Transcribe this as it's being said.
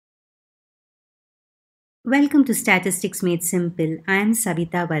Welcome to Statistics Made Simple. I am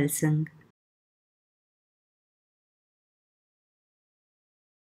Savita Valsang.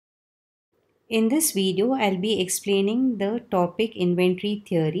 In this video, I'll be explaining the topic inventory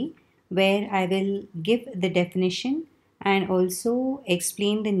theory, where I will give the definition and also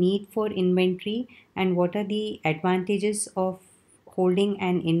explain the need for inventory and what are the advantages of holding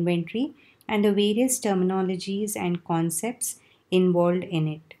an inventory and the various terminologies and concepts involved in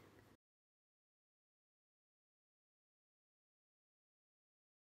it.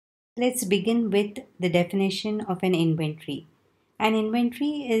 Let's begin with the definition of an inventory. An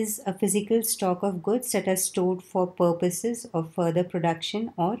inventory is a physical stock of goods that are stored for purposes of further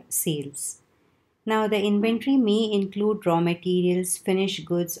production or sales. Now, the inventory may include raw materials, finished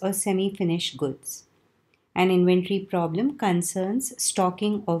goods, or semi finished goods. An inventory problem concerns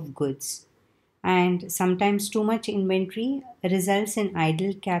stocking of goods, and sometimes too much inventory results in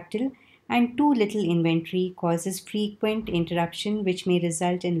idle capital, and too little inventory causes frequent interruption, which may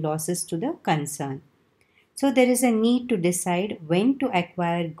result in losses to the concern. So, there is a need to decide when to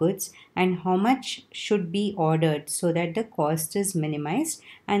acquire goods and how much should be ordered so that the cost is minimized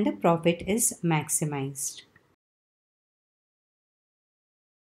and the profit is maximized.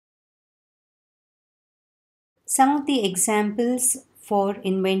 Some of the examples for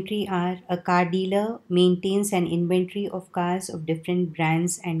inventory are a car dealer maintains an inventory of cars of different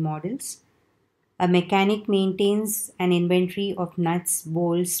brands and models. A mechanic maintains an inventory of nuts,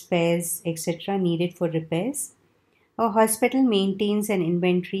 bolts, spares, etc. needed for repairs. A hospital maintains an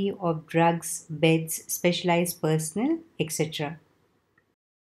inventory of drugs, beds, specialized personnel, etc.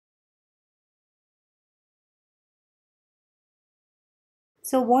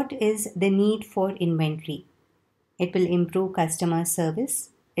 So, what is the need for inventory? It will improve customer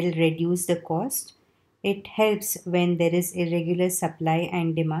service, it will reduce the cost, it helps when there is irregular supply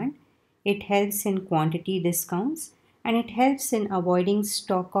and demand, it helps in quantity discounts, and it helps in avoiding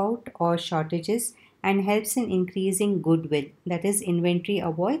stock out or shortages and helps in increasing goodwill. That is, inventory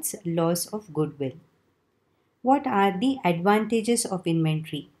avoids loss of goodwill. What are the advantages of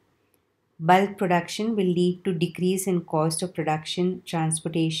inventory? Bulk production will lead to decrease in cost of production,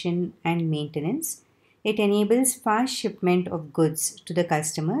 transportation, and maintenance. It enables fast shipment of goods to the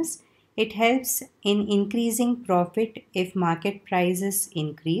customers. It helps in increasing profit if market prices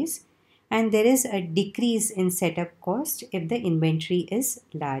increase. And there is a decrease in setup cost if the inventory is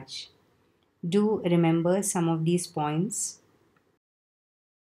large. Do remember some of these points.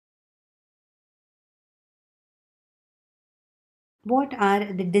 What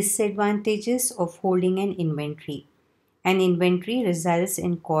are the disadvantages of holding an inventory? An inventory results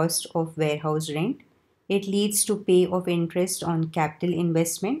in cost of warehouse rent. It leads to pay of interest on capital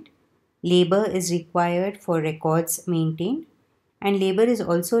investment. Labor is required for records maintained, and labor is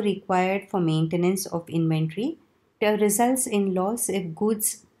also required for maintenance of inventory. It results in loss if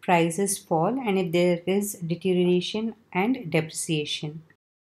goods prices fall and if there is deterioration and depreciation.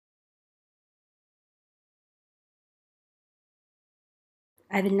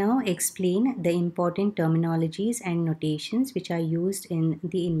 I will now explain the important terminologies and notations which are used in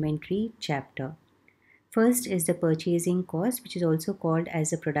the inventory chapter. First is the purchasing cost, which is also called as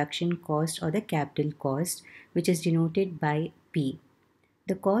the production cost or the capital cost, which is denoted by P.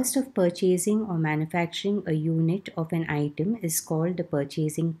 The cost of purchasing or manufacturing a unit of an item is called the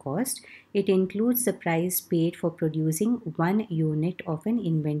purchasing cost. It includes the price paid for producing one unit of an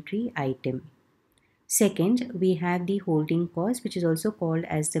inventory item. Second, we have the holding cost, which is also called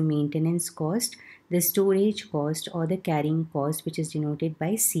as the maintenance cost, the storage cost, or the carrying cost, which is denoted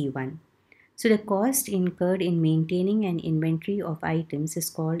by C1. So, the cost incurred in maintaining an inventory of items is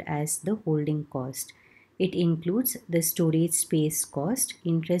called as the holding cost. It includes the storage space cost,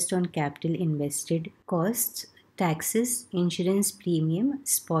 interest on capital invested costs, taxes, insurance premium,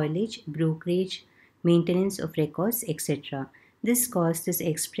 spoilage, brokerage, maintenance of records, etc. This cost is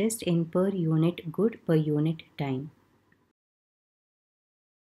expressed in per unit good per unit time.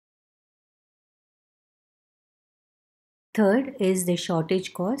 Third is the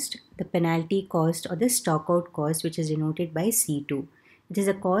shortage cost, the penalty cost, or the stockout cost, which is denoted by C2. It is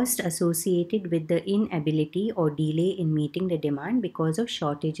a cost associated with the inability or delay in meeting the demand because of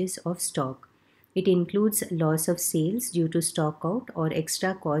shortages of stock. It includes loss of sales due to stock out or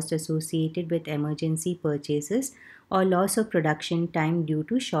extra cost associated with emergency purchases or loss of production time due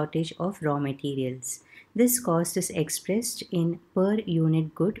to shortage of raw materials. This cost is expressed in per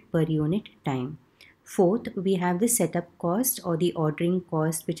unit good per unit time. Fourth, we have the setup cost or the ordering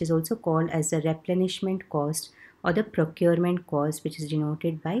cost, which is also called as the replenishment cost or the procurement cost, which is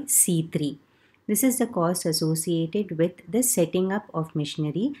denoted by C3. This is the cost associated with the setting up of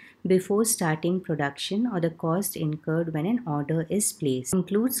machinery before starting production or the cost incurred when an order is placed. It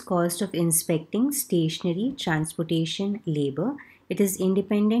includes cost of inspecting stationery, transportation, labor. It is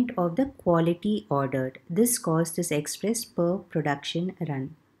independent of the quality ordered. This cost is expressed per production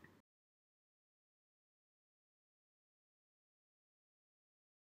run.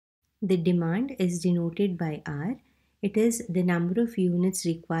 The demand is denoted by R. It is the number of units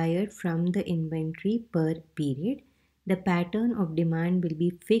required from the inventory per period. The pattern of demand will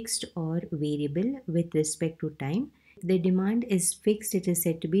be fixed or variable with respect to time. If the demand is fixed, it is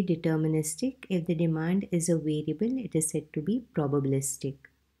said to be deterministic. If the demand is a variable, it is said to be probabilistic.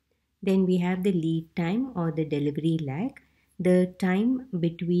 Then we have the lead time or the delivery lag. The time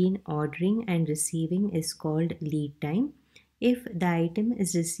between ordering and receiving is called lead time. If the item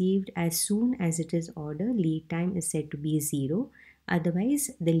is received as soon as it is ordered, lead time is said to be 0. Otherwise,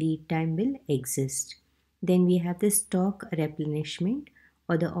 the lead time will exist. Then we have the stock replenishment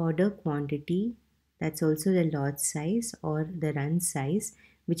or the order quantity. That's also the lot size or the run size,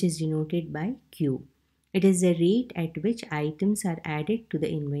 which is denoted by Q. It is the rate at which items are added to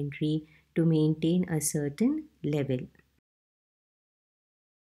the inventory to maintain a certain level.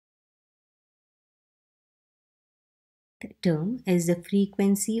 The term is the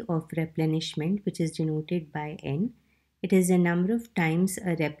frequency of replenishment, which is denoted by N. It is the number of times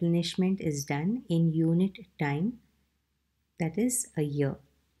a replenishment is done in unit time, that is a year.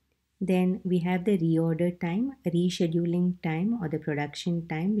 Then we have the reorder time, rescheduling time or the production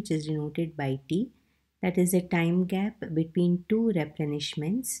time, which is denoted by T. That is the time gap between two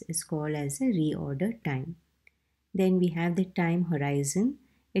replenishments is called as a reorder time. Then we have the time horizon.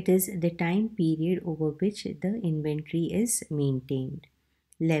 It is the time period over which the inventory is maintained.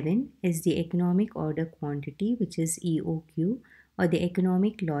 11 is the economic order quantity, which is EOQ, or the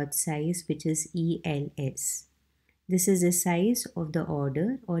economic lot size, which is ELS. This is the size of the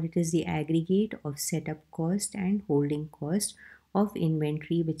order, or it is the aggregate of setup cost and holding cost of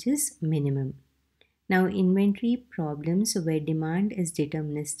inventory, which is minimum. Now, inventory problems where demand is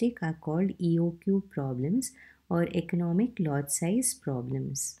deterministic are called EOQ problems or economic lot size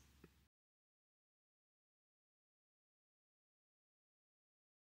problems.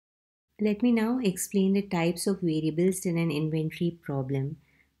 Let me now explain the types of variables in an inventory problem.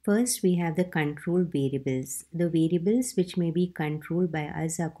 First, we have the control variables. The variables which may be controlled by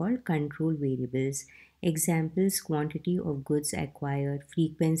us are called control variables. Examples: quantity of goods acquired,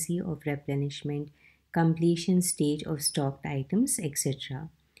 frequency of replenishment, completion stage of stocked items, etc.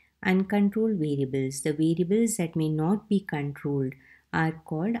 Uncontrolled variables. The variables that may not be controlled are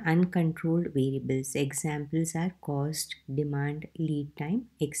called uncontrolled variables. Examples are cost, demand, lead time,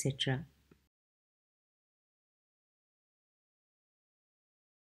 etc.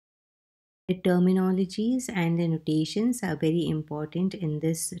 The terminologies and the notations are very important in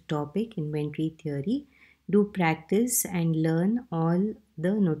this topic, inventory theory. Do practice and learn all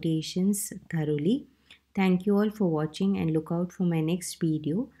the notations thoroughly. Thank you all for watching and look out for my next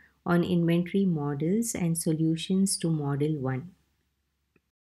video on inventory models and solutions to Model 1.